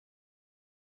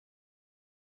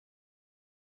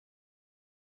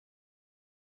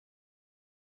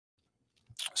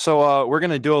So we're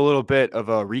going to do a little bit of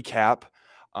a recap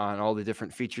on all the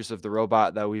different features of the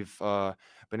robot that we've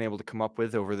been able to come up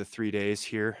with over the 3 days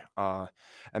here at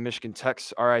Michigan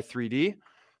Tech's RI3D.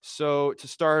 So to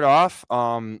start off,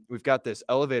 we've got this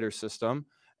elevator system,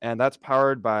 and that's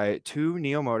powered by two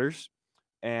Neo motors,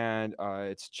 and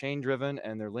it's chain driven,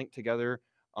 and they're linked together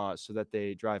so that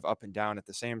they drive up and down at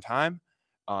the same time.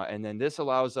 And then this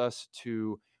allows us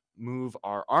to move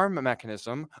our arm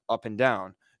mechanism up and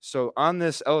down. So on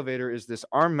this elevator is this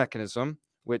arm mechanism,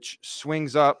 which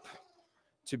swings up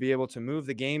to be able to move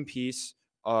the game piece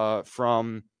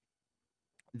from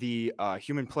the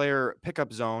human player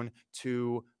pickup zone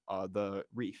to the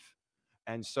reef.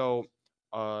 And so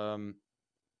um,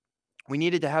 we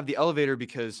needed to have the elevator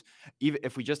because even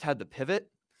if we just had the pivot,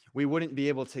 we wouldn't be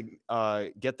able to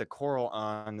get the coral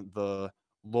on the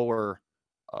lower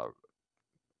uh,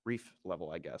 reef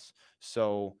level, I guess.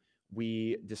 So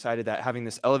we decided that having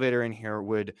this elevator in here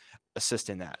would assist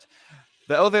in that.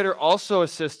 The elevator also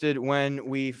assisted when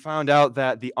we found out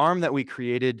that the arm that we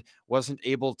created wasn't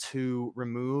able to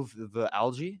remove the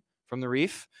algae from the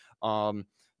reef. Um,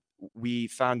 we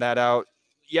found that out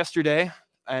yesterday,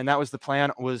 and that was the plan,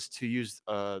 was to use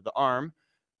the arm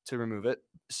to remove it.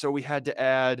 So we had to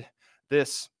add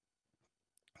this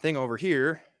thing over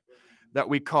here that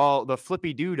we call the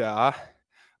flippy doodah.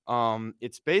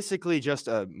 It's basically just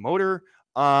a motor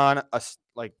on a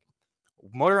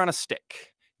motor on a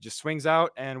stick. It just swings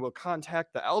out and will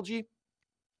contact the algae,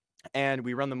 and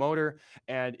we run the motor,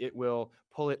 and it will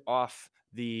pull it off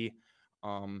the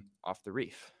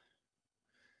reef.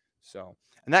 So,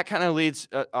 and that kind of leads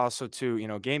also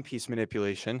to game piece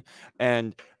manipulation,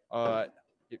 and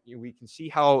we can see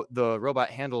how the robot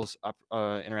handles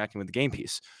interacting with the game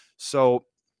piece. So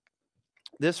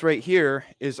this right here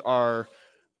is our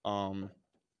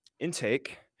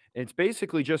intake. It's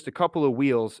basically just a couple of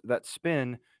wheels that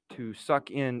spin to suck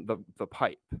in the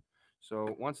pipe.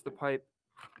 So once the pipe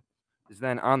is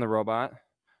then on the robot,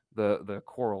 the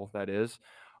coral that is,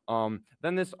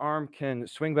 then this arm can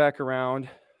swing back around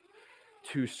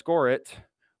to score it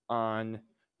on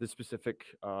the specific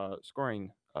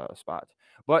scoring spot.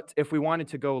 But if we wanted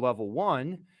to go level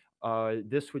 1,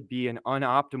 this would be an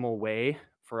unoptimal way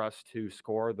for us to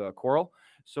score the coral.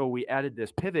 So we added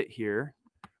this pivot here,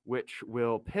 which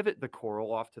will pivot the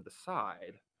coral off to the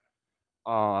side.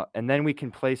 And then we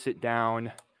can place it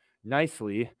down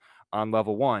nicely on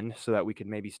level 1 so that we could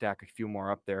maybe stack a few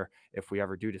more up there if we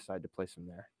ever do decide to place them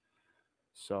there.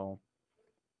 So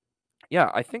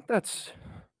yeah, I think that's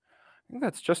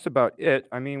just about it.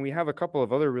 I mean, we have a couple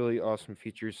of other really awesome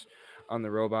features on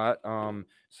the robot,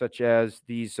 such as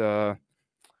these.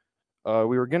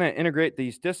 We were going to integrate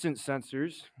these distance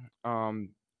sensors,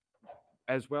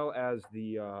 as well as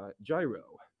the gyro,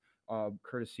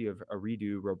 courtesy of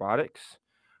Redo Robotics.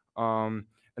 And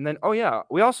then, oh yeah,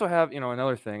 we also have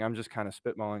another thing. I'm just kind of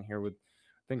spitballing here with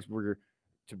things we're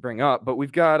to bring up, but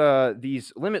we've got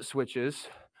these limit switches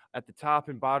at the top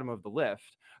and bottom of the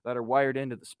lift that are wired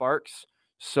into the sparks.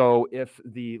 So if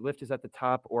the lift is at the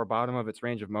top or bottom of its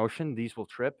range of motion, these will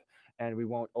trip and we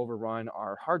won't overrun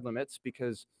our hard limits,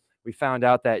 because we found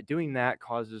out that doing that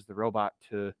causes the robot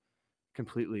to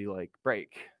completely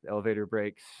break. The elevator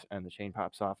breaks and the chain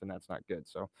pops off, and that's not good.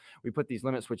 So we put these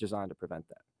limit switches on to prevent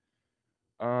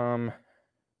that.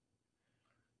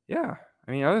 Yeah,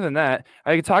 I mean, other than that,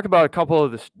 I could talk about a couple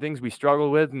of the things we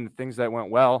struggled with and the things that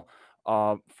went well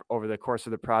over the course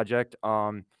of the project.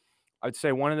 I'd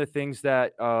say one of the things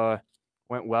that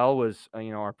went well was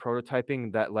our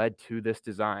prototyping that led to this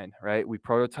design. Right, we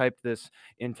prototyped this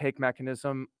intake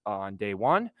mechanism on day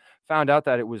 1, found out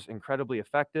that it was incredibly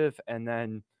effective, and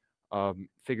then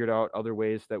figured out other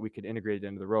ways that we could integrate it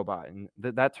into the robot, and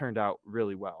that turned out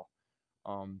really well.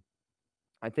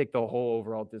 I think the whole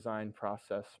overall design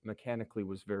process mechanically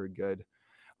was very good.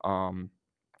 One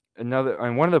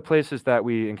of the places that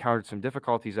we encountered some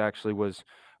difficulties actually was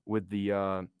with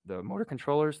the motor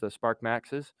controllers, the Spark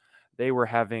Maxes. They were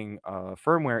having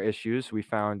firmware issues. We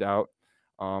found out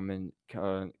and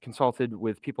consulted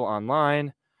with people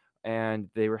online, and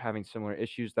they were having similar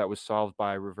issues. That was solved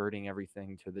by reverting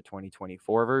everything to the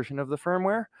 2024 version of the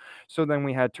firmware. So then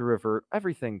we had to revert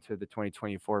everything to the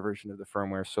 2024 version of the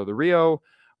firmware. So the Rio,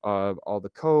 all the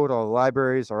code, all the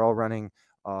libraries are all running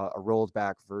a rolled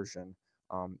back version,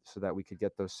 so that we could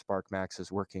get those Spark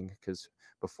Maxes working, because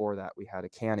before that we had a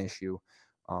CAN issue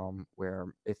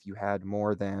where if you had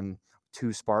more than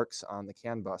 2 sparks on the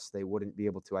CAN bus, they wouldn't be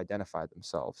able to identify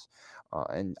themselves.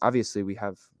 And obviously we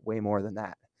have way more than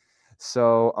that.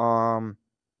 So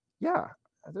yeah,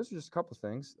 those are just a couple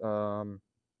things.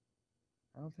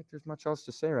 I don't think there's much else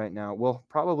to say right now. We'll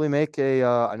probably make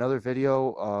another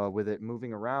video with it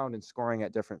moving around and scoring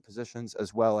at different positions,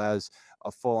 as well as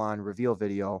a full-on reveal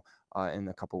video in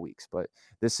a couple weeks. But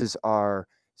this is our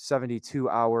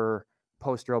 72-hour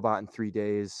post robot in 3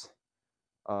 days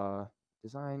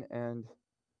design and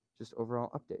just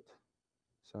overall update.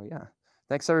 So yeah,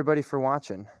 thanks everybody for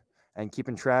watching and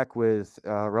keeping track with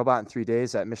Robot in 3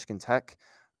 days at Michigan Tech.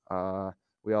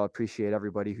 We all appreciate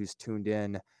everybody who's tuned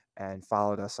in and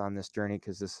followed us on this journey,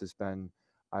 because this has been,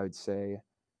 I would say,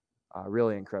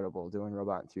 really incredible doing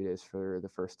Robot in 3 days for the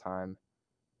first time.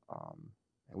 And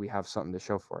we have something to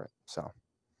show for it. So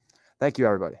thank you,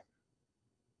 everybody.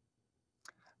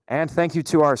 And thank you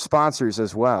to our sponsors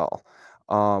as well.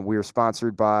 We are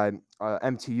sponsored by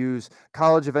MTU's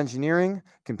College of Engineering,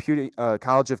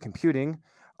 College of Computing,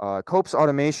 Copes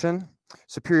Automation,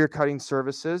 Superior Cutting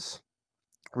Services,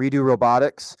 Redo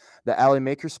Robotics, the Alley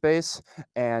Makerspace,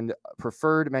 and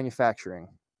Preferred Manufacturing.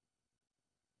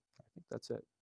 I think that's it.